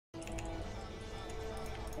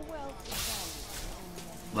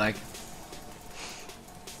Lag.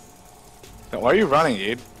 Why are you running,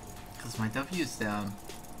 dude? Cause my W's down.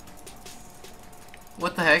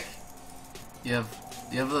 What the heck? You have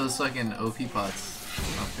those fucking OP pots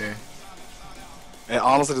up there. It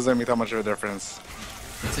honestly doesn't make that much of a difference.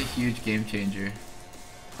 That's a huge game changer.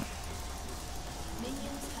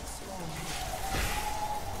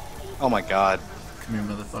 Oh my god. Come here,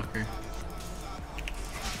 motherfucker.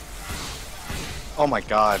 Oh my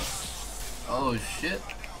god. Oh shit.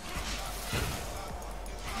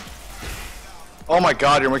 Oh my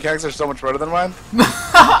god, your mechanics are so much better than mine.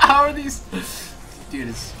 How are these? Dude,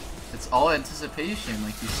 it's all anticipation,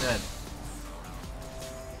 like you said.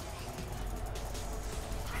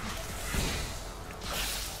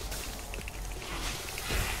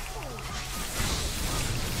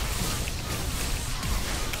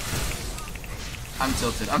 I'm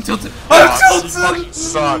tilted. I'm tilted. I'm tilted. You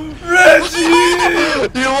suck. Reggie!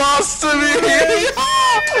 You lost to me.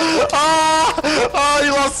 Oh,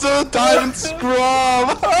 you lost to a diamond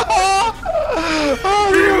scrub.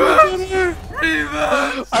 Oh,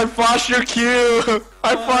 Rematch! I flashed your Q.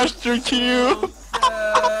 I flashed your Q.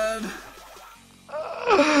 Sad.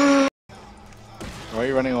 Why are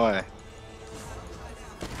you running away?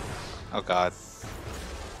 Oh god.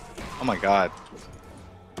 Oh my god.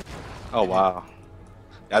 Oh wow.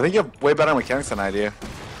 I think you have way better mechanics than I do.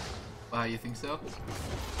 Wow, you think so?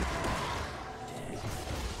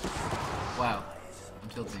 Wow, I'm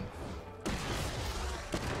tilting.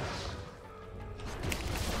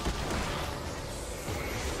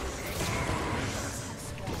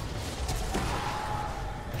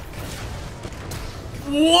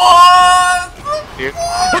 What? Dude.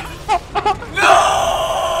 No!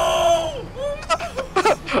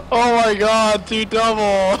 Oh my god, 2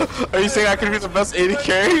 double! Are you saying I could be the best 80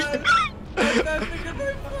 carry?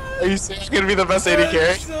 Are you saying I could be the best 80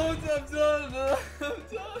 carry? I'm done. I'm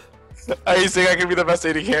done. Are you saying I could be the best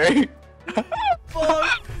 80 carry?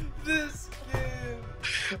 Fuck this game.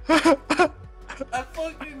 I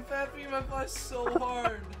fucking fapping my flash so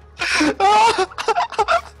hard.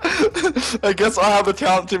 I guess I'll have the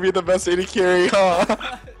talent to be the best 80 carry, huh? Look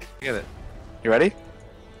at it. You ready?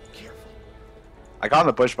 I got in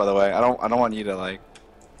the bush, by the way. I don't want you to like.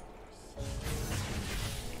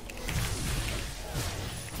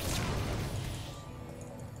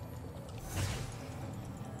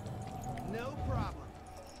 No problem.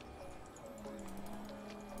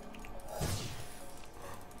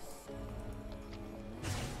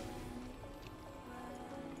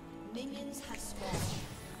 Minions have spawned.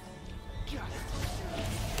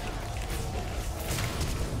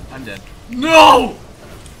 I'm dead. No!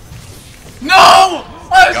 No!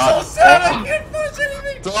 I'm God. so sad I can't push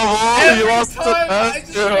anything! Double! You lost the I best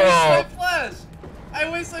just waste my flash! I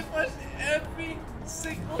waste my flash every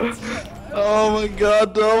single time! Oh my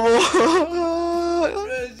god, double!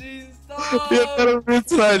 Reggie, stop! You had better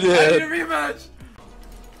roots than I I need did! a rematch!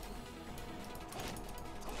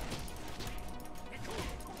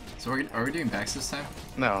 So are we doing backs this time?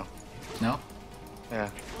 No. No? Yeah.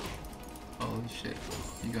 Holy shit.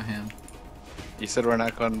 You go ham. You said we're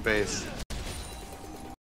not going base.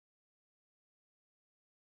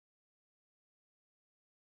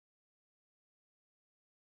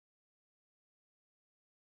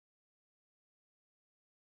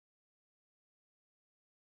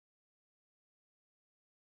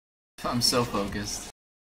 I'm so focused.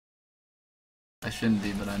 I shouldn't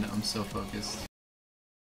be, but I know I'm so focused.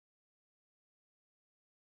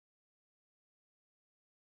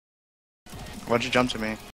 Why'd you jump to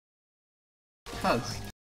me? Cuz.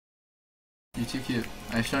 You're too cute.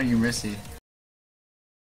 I'm showing you mercy.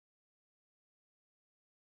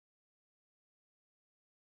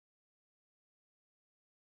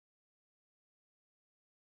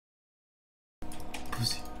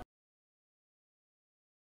 Pussy.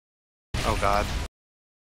 Oh god.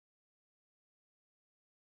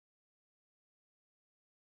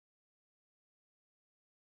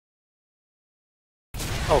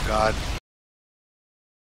 Oh god.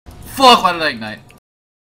 Fuck, why did I ignite?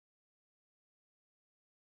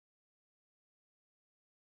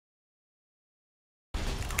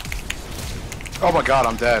 Oh my god,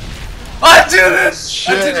 I'm dead. I did it!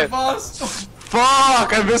 Shit. I did it, boss!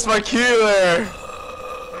 Fuck! I missed my Q there!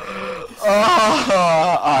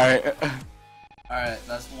 Oh, alright. Alright,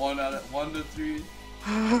 that's 1 to 3.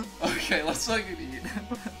 Okay, let's fucking eat.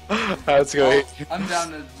 Let's go eat. I'm down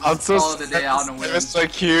to I'm just so call it a day out and I win. missed my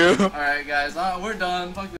Q. Alright guys, we're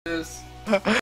done. Fuck this.